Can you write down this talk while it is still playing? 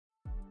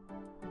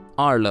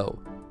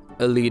Arlo,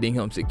 a leading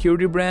home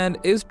security brand,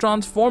 is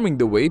transforming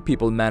the way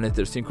people manage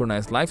their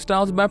synchronized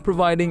lifestyles by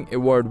providing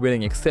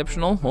award-winning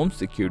exceptional home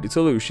security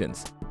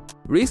solutions.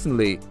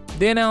 Recently,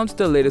 they announced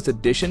the latest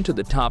addition to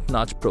the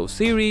top-notch Pro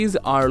series,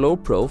 Arlo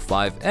Pro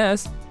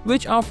 5S,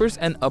 which offers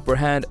an upper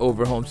hand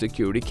over home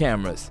security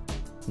cameras.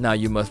 Now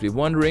you must be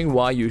wondering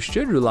why you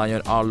should rely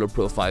on Arlo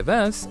Pro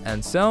 5S,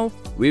 and so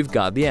we've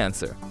got the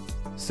answer.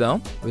 So,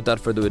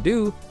 without further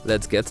ado,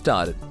 let's get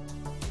started.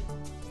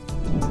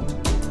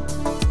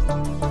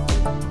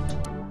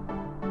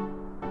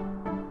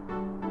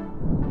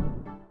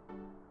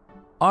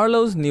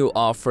 Arlo's new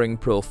offering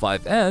Pro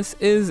 5S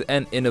is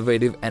an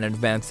innovative and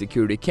advanced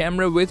security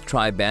camera with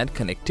tri-band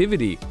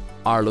connectivity,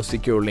 Arlo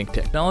Secure Link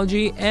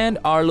technology, and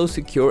Arlo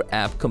Secure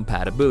app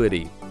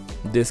compatibility.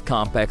 This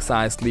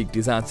compact-sized, sleek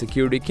design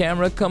security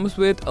camera comes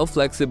with a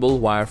flexible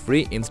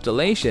wire-free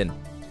installation.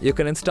 You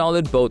can install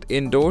it both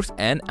indoors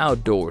and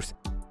outdoors.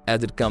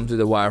 As it comes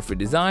with a wire-free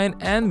design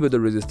and with a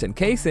resistant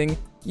casing,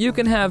 you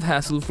can have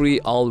hassle-free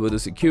all-weather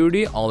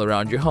security all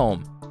around your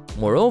home.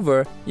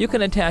 Moreover, you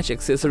can attach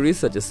accessories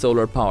such as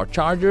solar power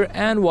charger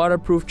and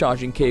waterproof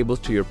charging cables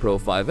to your Pro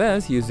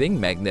 5S using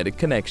magnetic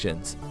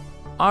connections.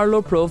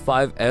 Arlo Pro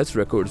 5S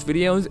records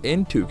videos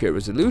in 2K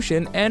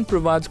resolution and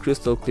provides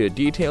crystal clear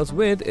details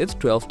with its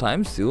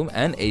 12x zoom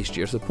and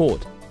HDR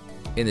support.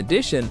 In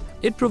addition,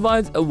 it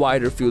provides a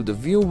wider field of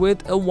view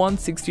with a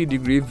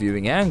 160-degree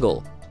viewing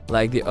angle.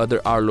 Like the other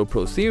Arlo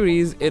Pro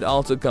series, it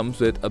also comes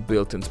with a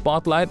built-in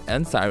spotlight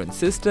and siren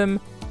system,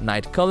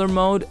 night color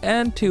mode,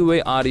 and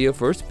two-way audio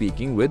for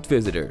speaking with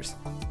visitors.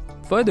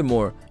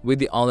 Furthermore, with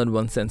the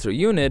all-in-one sensor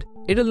unit,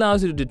 it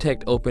allows you to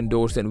detect open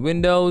doors and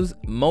windows,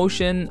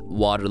 motion,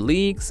 water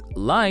leaks,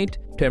 light,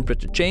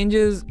 temperature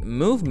changes,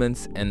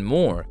 movements, and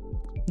more.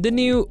 The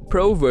new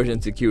Pro version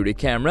security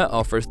camera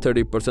offers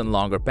 30%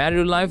 longer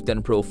battery life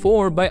than Pro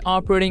 4 by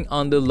operating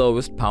on the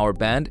lowest power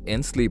band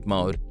in sleep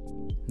mode.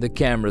 The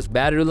camera's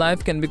battery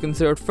life can be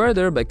conserved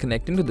further by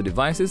connecting to the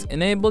devices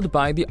enabled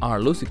by the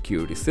Arlo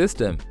security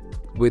system.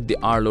 With the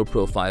Arlo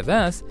Pro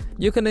 5S,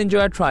 you can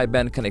enjoy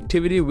tri-band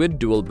connectivity with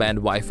dual-band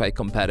Wi-Fi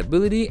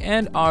compatibility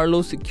and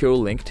Arlo Secure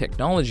Link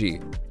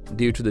technology.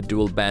 Due to the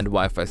dual-band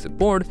Wi-Fi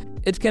support,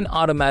 it can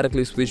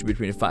automatically switch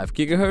between 5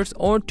 GHz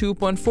or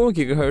 2.4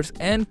 GHz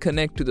and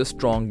connect to the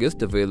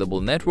strongest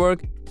available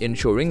network,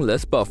 ensuring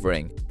less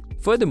buffering.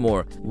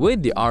 Furthermore,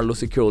 with the Arlo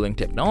Secure Link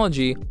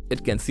technology,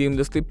 it can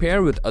seamlessly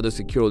pair with other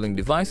Secure Link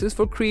devices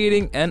for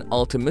creating an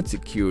ultimate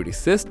security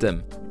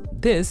system.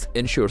 This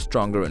ensures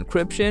stronger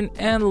encryption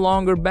and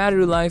longer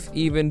battery life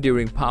even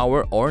during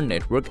power or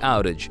network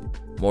outage.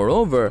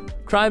 Moreover,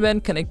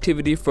 tri-band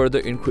connectivity further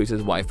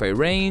increases Wi-Fi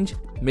range,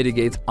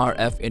 mitigates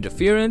RF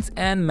interference,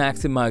 and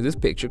maximizes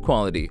picture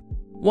quality.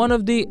 One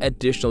of the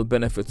additional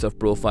benefits of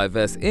Pro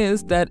 5S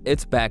is that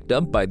it's backed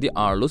up by the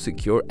Arlo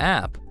Secure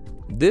app.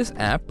 This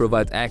app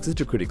provides access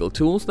to critical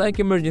tools like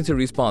emergency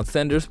response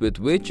centers with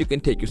which you can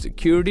take your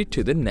security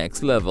to the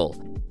next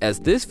level, as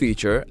this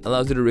feature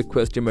allows you to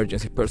request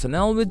emergency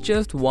personnel with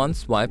just one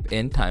swipe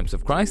in times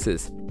of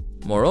crisis.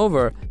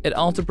 Moreover, it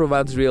also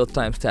provides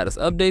real-time status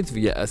updates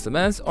via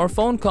SMS or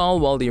phone call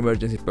while the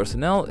emergency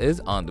personnel is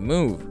on the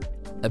move.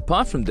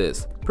 Apart from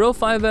this, Pro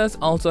 5S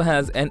also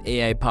has an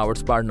AI-powered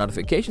smart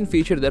notification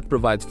feature that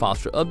provides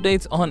faster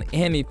updates on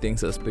anything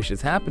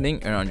suspicious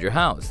happening around your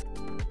house.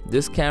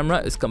 This camera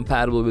is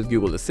compatible with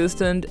Google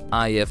Assistant,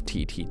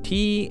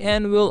 IFTTT,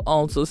 and will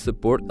also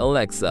support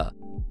Alexa.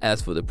 As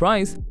for the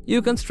price,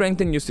 you can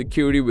strengthen your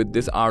security with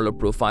this Arlo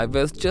Pro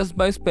 5S just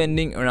by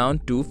spending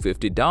around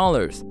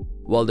 $250.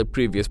 While the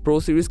previous Pro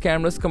series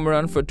cameras come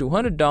around for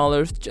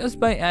 $200, just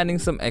by adding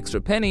some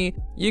extra penny,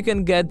 you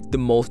can get the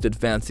most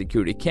advanced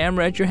security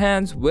camera at your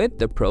hands with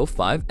the Pro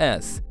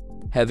 5S.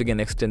 Having an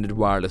extended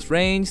wireless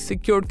range,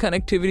 secured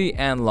connectivity,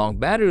 and long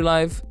battery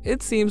life,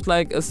 it seems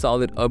like a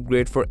solid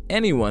upgrade for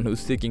anyone who's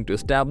seeking to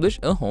establish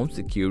a home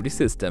security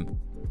system.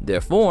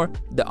 Therefore,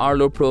 the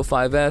Arlo Pro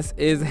 5S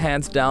is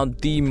hands down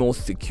the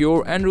most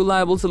secure and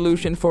reliable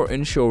solution for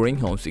ensuring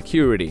home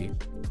security.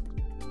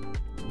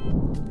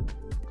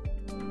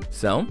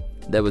 So,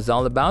 that was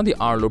all about the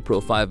Arlo Pro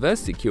 5S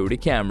security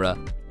camera.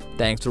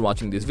 Thanks for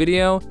watching this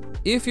video.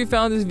 If you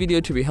found this video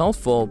to be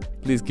helpful,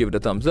 please give it a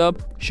thumbs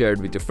up, share it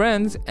with your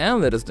friends, and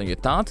let us know your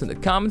thoughts in the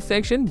comment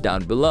section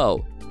down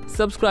below.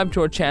 Subscribe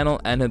to our channel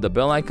and hit the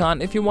bell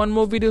icon if you want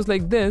more videos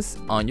like this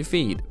on your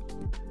feed.